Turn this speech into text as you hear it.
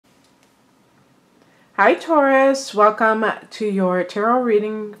Hi Taurus, welcome to your tarot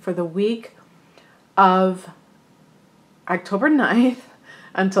reading for the week of October 9th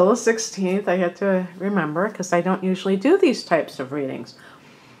until the 16th. I had to remember because I don't usually do these types of readings.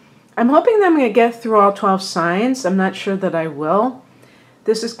 I'm hoping that I'm going to get through all 12 signs. I'm not sure that I will.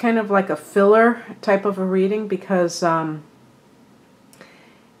 This is kind of like a filler type of a reading because I'm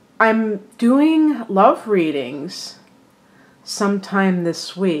doing love readings sometime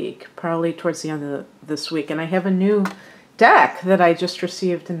this week, probably towards the end of this week. And I have a new deck that I just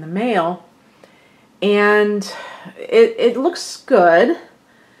received in the mail. And it looks good.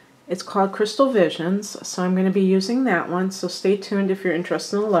 It's called Crystal Visions. So I'm going to be using that one. So stay tuned if you're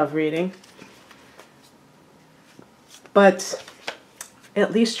interested in a love reading. But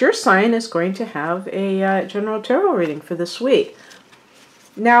at least your sign is going to have a general tarot reading for this week.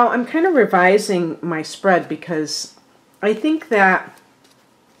 Now, I'm kind of revising my spread because I think that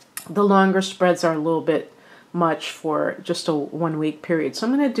the longer spreads are a little bit much for just a 1 week period. So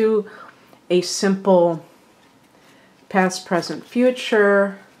I'm going to do a simple past, present,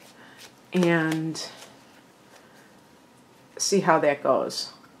 future and see how that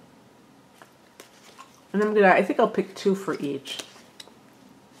goes. And I think I'll pick 2 for each.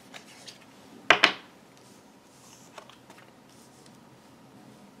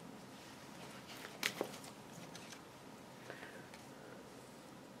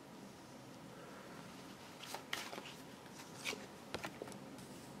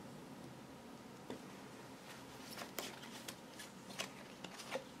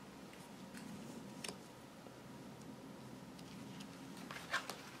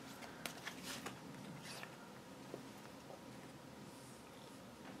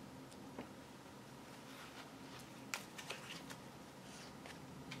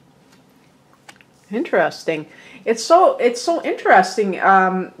 Interesting. It's so interesting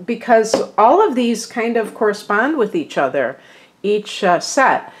because all of these kind of correspond with each other, each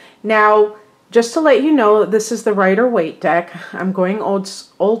set. Now, just to let you know, this is the Rider-Waite deck. I'm going old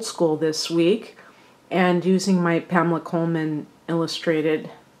school this week and using my Pamela Coleman illustrated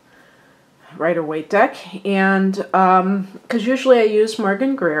Rider-Waite deck. And because usually I use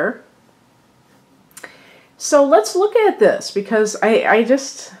Morgan Greer. So let's look at this because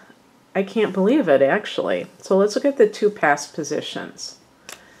I can't believe it, actually. So let's look at the 2 past positions.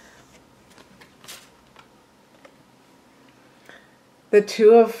 The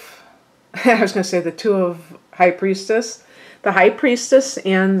 2 of, I was going to say the 2 of High Priestess. The High Priestess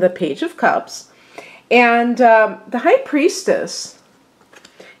and the Page of Cups. And the High Priestess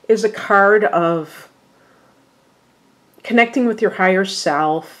is a card of connecting with your higher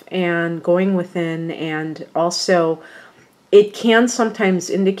self and going within, and also it can sometimes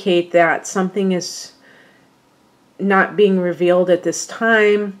indicate that something is not being revealed at this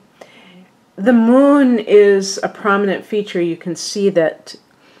time. The moon is a prominent feature. You can see that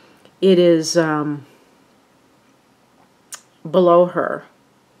it is below her,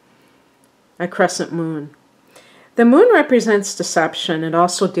 a crescent moon. The moon represents deception. It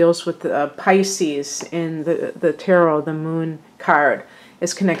also deals with Pisces in the tarot. The moon card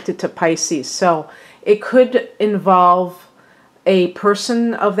is connected to Pisces. So it could involve a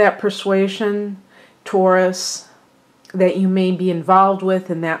person of that persuasion, Taurus, that you may be involved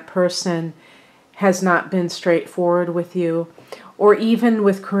with, and that person has not been straightforward with you, or even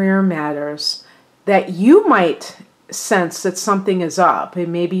with career matters, that you might sense that something is up.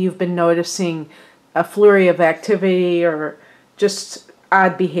 And maybe you've been noticing a flurry of activity or just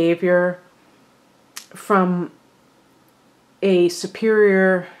odd behavior from a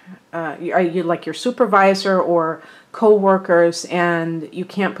superior, like your supervisor or co-workers, and you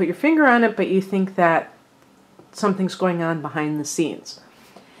can't put your finger on it, but you think that something's going on behind the scenes.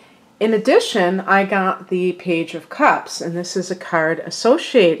 In addition, I got the Page of Cups, and this is a card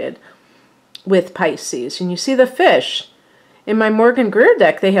associated with Pisces. And you see the fish. In my Morgan Greer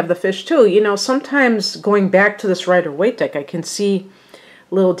deck, they have the fish too. You know, sometimes going back to this Rider-Waite deck, I can see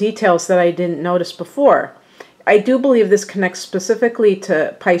little details that I didn't notice before. I do believe this connects specifically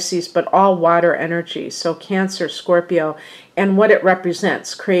to Pisces, but all water energy, so Cancer, Scorpio, and what it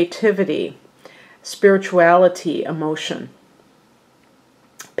represents: creativity, spirituality, emotion.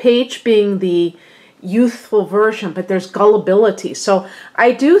 Page being the youthful version, but there's gullibility. So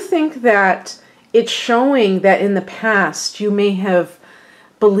I do think that it's showing that in the past you may have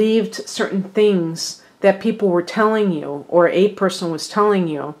believed certain things that people were telling you, or a person was telling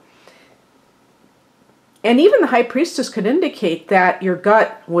you. And even the High Priestess could indicate that your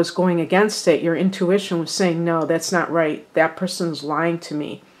gut was going against it. Your intuition was saying, no, that's not right. That person's lying to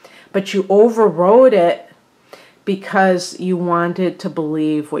me. But you overrode it because you wanted to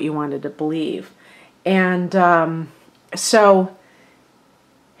believe what you wanted to believe. And so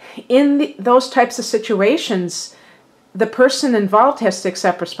in those types of situations, the person involved has to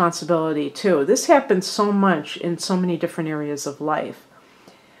accept responsibility too. This happens so much in so many different areas of life,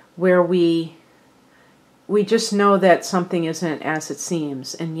 where we just know that something isn't as it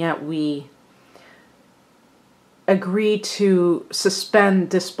seems, and yet we agree to suspend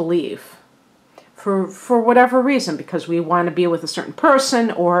disbelief for whatever reason, because we want to be with a certain person,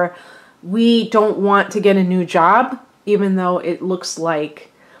 or we don't want to get a new job, even though it looks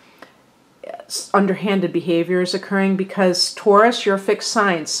like underhanded behavior is occurring, because Taurus, you're a fixed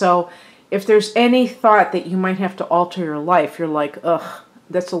sign. So if there's any thought that you might have to alter your life, you're like, ugh,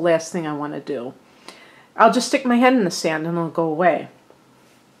 that's the last thing I want to do. I'll just stick my head in the sand and it'll go away.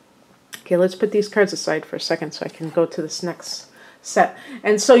 Okay, let's put these cards aside for a second so I can go to this next set.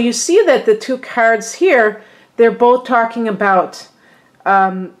 And so you see that the two cards here, they're both talking about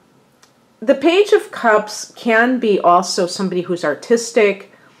the Page of Cups can be also somebody who's artistic.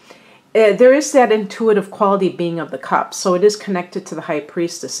 There is that intuitive quality being of the cup, so it is connected to the High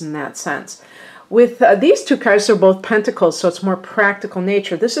Priestess in that sense. With these two cards, they're both pentacles, so it's more practical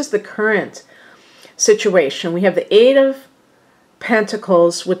nature. This is the current situation. We have the Eight of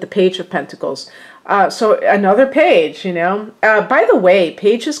Pentacles with the Page of Pentacles. So another page, you know. By the way,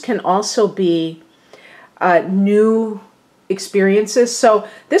 pages can also be new experiences. So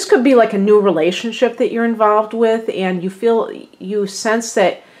this could be like a new relationship that you're involved with, and you sense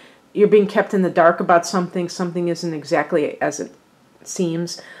that you're being kept in the dark about something. Something isn't exactly as it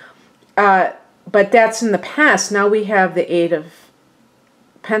seems. But that's in the past. Now we have the Eight of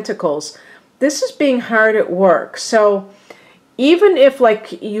Pentacles. This is being hard at work. So even if,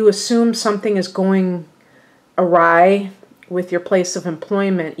 like, you assume something is going awry with your place of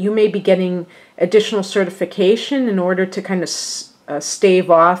employment, you may be getting additional certification in order to kind of stave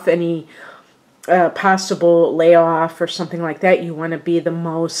off any possible layoff or something like that. You want to be the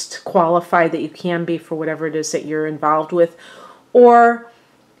most qualified that you can be for whatever it is that you're involved with. Or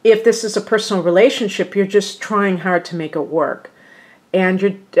if this is a personal relationship, you're just trying hard to make it work. And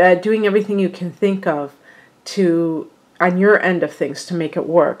you're doing everything you can think of on your end of things to make it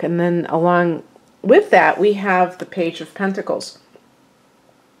work. And then along with that, we have the Page of Pentacles.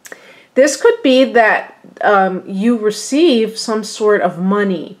 This could be that you receive some sort of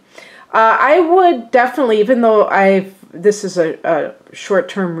money. I would definitely, even though this is a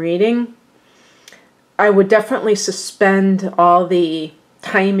short-term reading, I would definitely suspend all the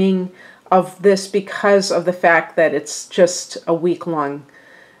timing of this because of the fact that it's just a week-long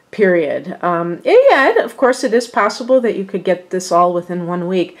period. And yet, of course, it is possible that you could get this all within 1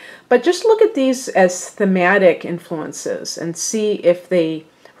 week. But just look at these as thematic influences and see if they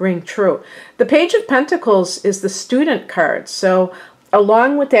ring true. The Page of Pentacles is the student card. So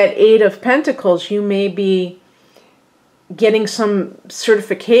along with that Eight of Pentacles, you may be getting some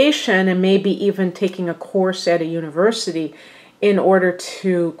certification and maybe even taking a course at a university in order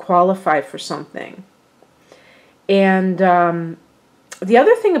to qualify for something. And the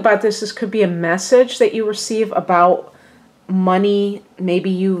other thing about this is could be a message that you receive about money. Maybe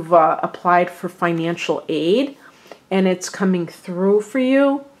you've applied for financial aid and it's coming through for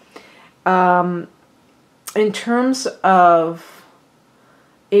you. In terms of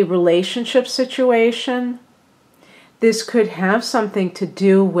a relationship situation, this could have something to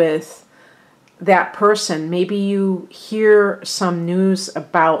do with that person. Maybe you hear some news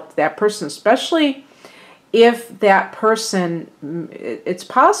about that person, especially if that person, it's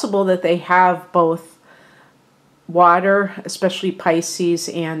possible that they have both water, especially Pisces,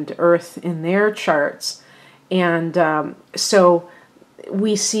 and earth in their charts. And so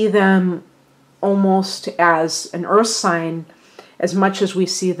we see them almost as an earth sign as much as we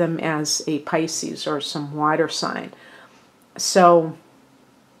see them as a Pisces or some water sign. So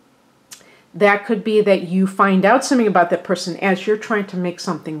that could be that you find out something about that person as you're trying to make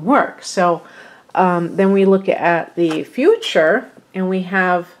something work. So then we look at the future, and we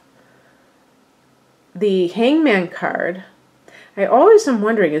have the Hangman card. I always am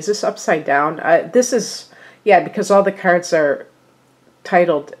wondering, is this upside down? This is, yeah, because all the cards are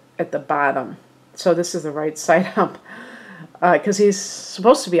titled at the bottom. So this is the right side up, because he's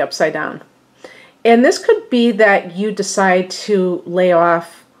supposed to be upside down. And this could be that you decide to lay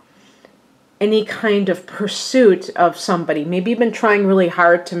off any kind of pursuit of somebody. Maybe you've been trying really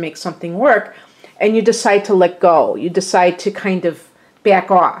hard to make something work, and you decide to let go. You decide to kind of back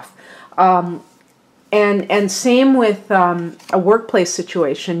off. And same with a workplace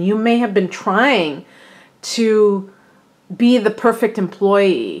situation. You may have been trying to be the perfect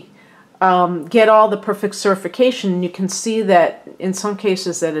employee, get all the perfect certification, and you can see that in some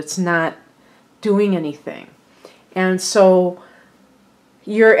cases that it's not doing anything. And so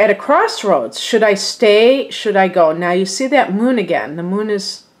you're at a crossroads. Should I stay? Should I go? Now you see that moon again. The moon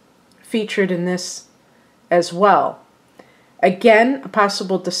is featured in this as well. Again, a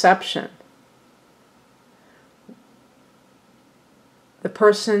possible deception. The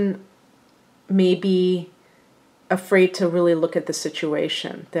person may be afraid to really look at the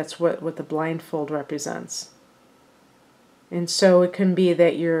situation. That's what the blindfold represents. And so it can be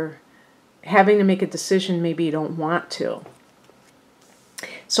that you're having to make a decision maybe you don't want to.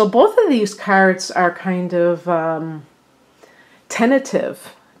 So both of these cards are kind of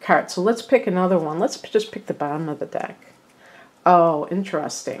tentative cards. So let's pick another one. Let's just pick the bottom of the deck. Oh,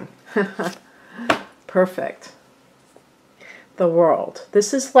 interesting. Perfect. The World.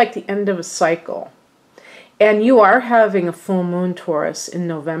 This is like the end of a cycle. And you are having a full moon, Taurus, in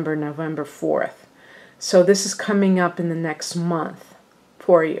November 4th. So this is coming up in the next month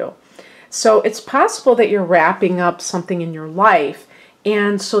for you. So it's possible that you're wrapping up something in your life.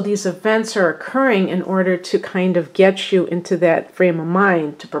 And so these events are occurring in order to kind of get you into that frame of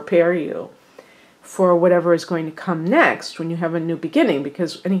mind to prepare you for whatever is going to come next when you have a new beginning.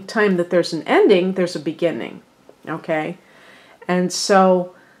 Because any time that there's an ending, there's a beginning. Okay? And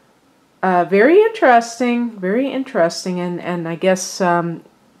so very interesting, and I guess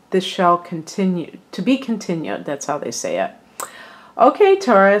this shall continue, to be continued, that's how they say it. Okay,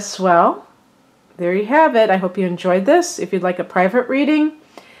 Taurus, well, there you have it. I hope you enjoyed this. If you'd like a private reading,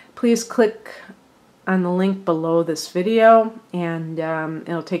 please click on the link below this video, and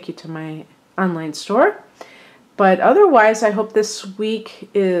it'll take you to my online store. But otherwise, I hope this week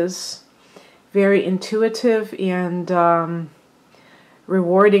is very intuitive and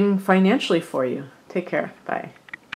rewarding financially for you. Take care. Bye.